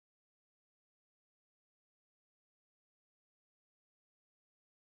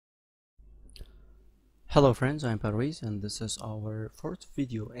Hello friends, I'm Parviz and this is our fourth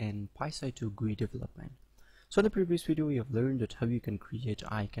video in Pyside2 GUI development. So in the previous video we have learned that how you can create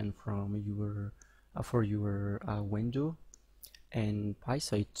icon from your for your window in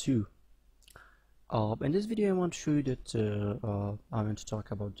Pyside2. In this video I want to show you that I want to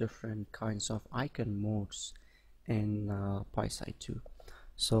talk about different kinds of icon modes in Pyside2.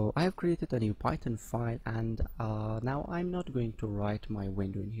 So I have created a new Python file and now I'm not going to write my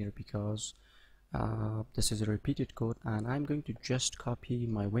window in here because this is a repeated code and I'm going to just copy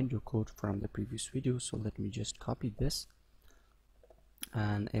my window code from the previous video. So let me just copy this,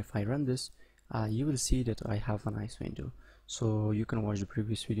 and if I run this you will see that I have a nice window. So you can watch the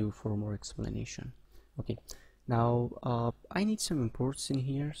previous video for more explanation. Okay, now I need some imports in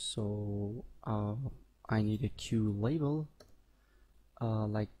here. So I need a Q label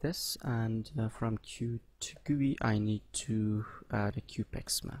like this, and from Q to GUI I need to add a Q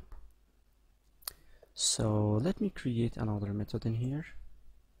pixmap. So let me create another method in here,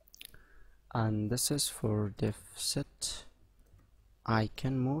 and this is for def set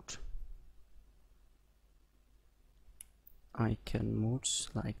icon modes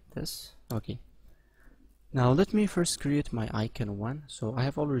like this. Okay, now let me first create my icon 1. So I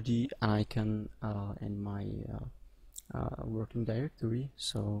have already an icon in my working directory.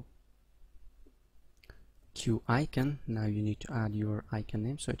 So QIcon, now you need to add your icon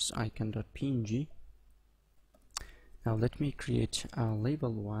name, so it's icon.png. Now let me create a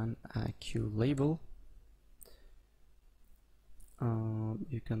label 1, a Q label.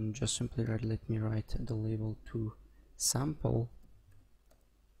 You can just simply let me write the label to sample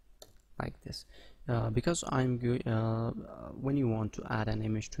like this, because I'm going when you want to add an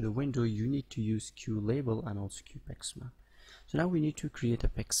image to the window you need to use Q label and also Q pixmap. So now we need to create a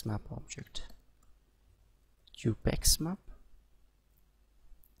pixmap object. Q pixmap,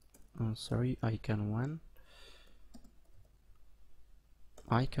 sorry, icon1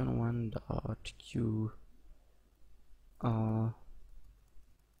 dot Q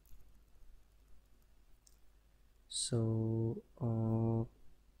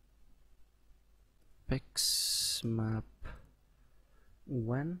pixmap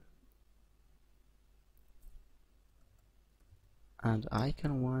 1 and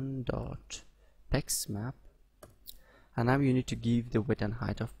icon1 dot pixmap, and now you need to give the width and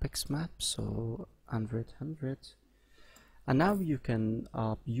height of pixmap, so 100. And now you can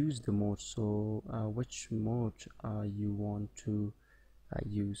use the mode, so which mode you want to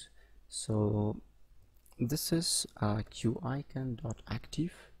use. So this is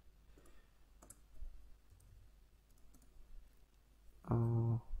QIcon.active,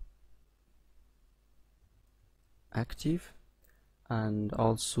 active, and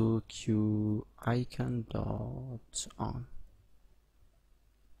also QIcon.on.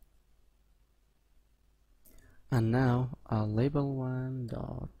 And now label 1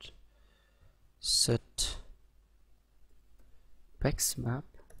 dot set pixmap,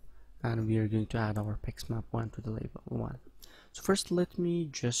 and we are going to add our pixmap 1 to the label 1. So first let me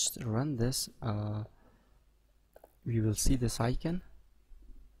just run this. We will see this icon.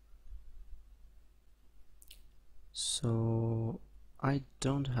 So I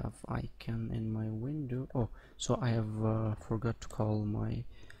don't have icon in my window. Oh, so I have forgot to call my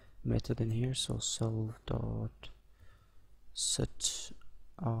method in here. So self dot set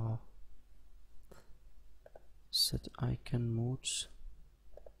icon modes,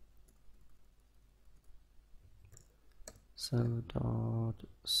 self dot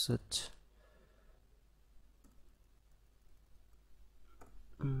set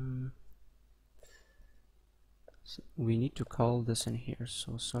so we need to call this in here.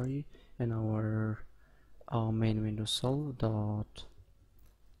 So sorry, in our main window, self dot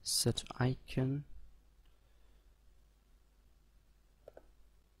set icon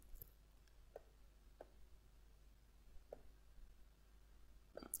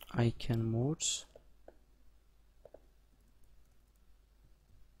modes,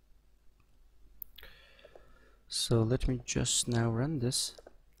 so let me just now run this.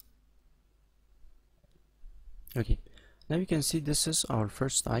 Okay, now you can see this is our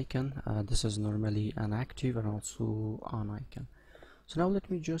first icon. This is normally an active and also on icon. So now let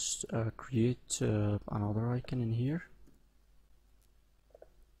me just create another icon in here.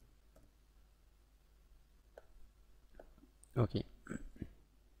 Okay,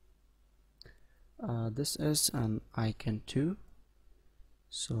 this is an icon 2.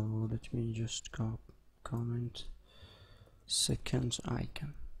 So let me just comment second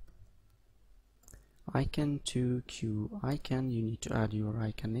icon. Icon to QIcon, you need to add your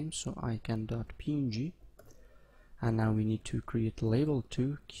icon name, so icon.png, and now we need to create label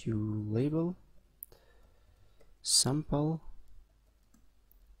to QLabel, sample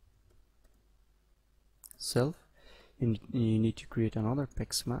self. You need to create another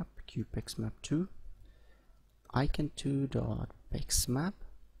pixmap, QPixmap2 icon2 dot pixmap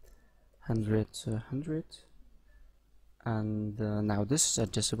 100 100, and now this is a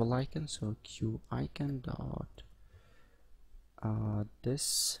disable icon, so QIcon dot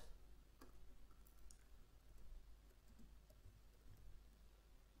this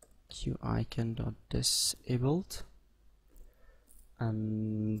QIcon dot disabled,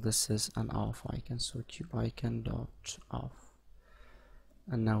 and this is an off icon, so QIcon dot off.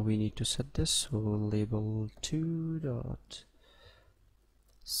 And now we need to set this, so label 2 dot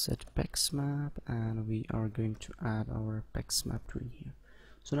set pixmap, and we are going to add our pixmap to in here.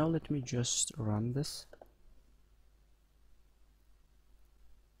 So now let me just run this.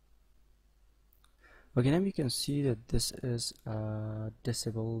 Okay, now we can see that this is a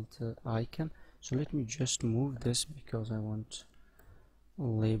disabled icon, so let me just move this because I want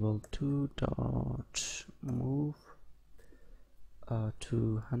label 2 dot move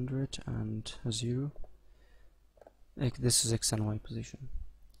 200 and 0. Like this is X and Y position.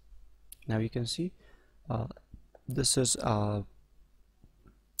 Now you can see this is a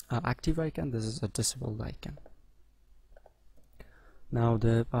active icon, this is a disabled icon. Now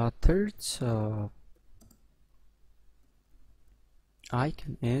the third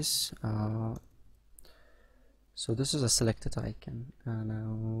icon is so this is a selected icon.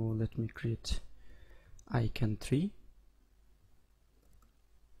 Now let me create icon 3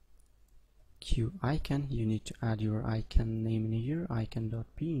 QIcon. You need to add your icon name in here,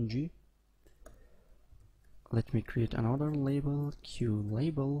 icon.png. Let me create another label,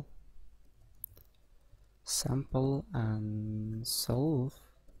 QLabel sample and self.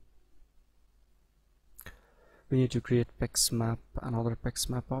 We need to create pixmap, another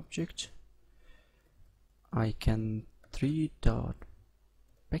pixmap object, icon 3 dot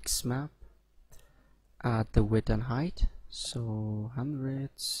pixmap, add the width and height, so 100.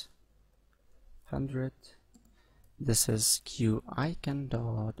 This is QIcon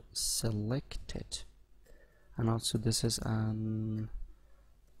dot selected, and also this is an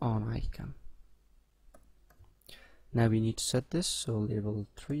on icon. Now we need to set this, so label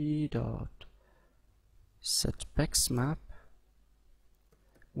 3 dot set pixmap.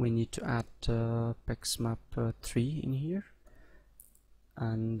 We need to add pixmap 3 in here,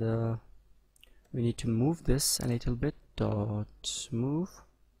 and we need to move this a little bit, dot move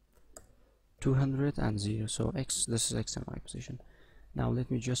 200 and 0, so X, this is X and Y position. Now let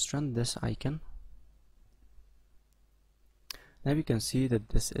me just run this icon. Now you can see that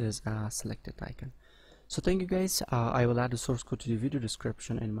this is a selected icon. So thank you guys. I will add the source code to the video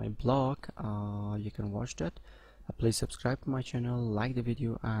description in my blog. You can watch that. Please subscribe to my channel, like the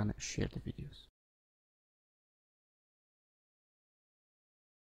video, and share the videos.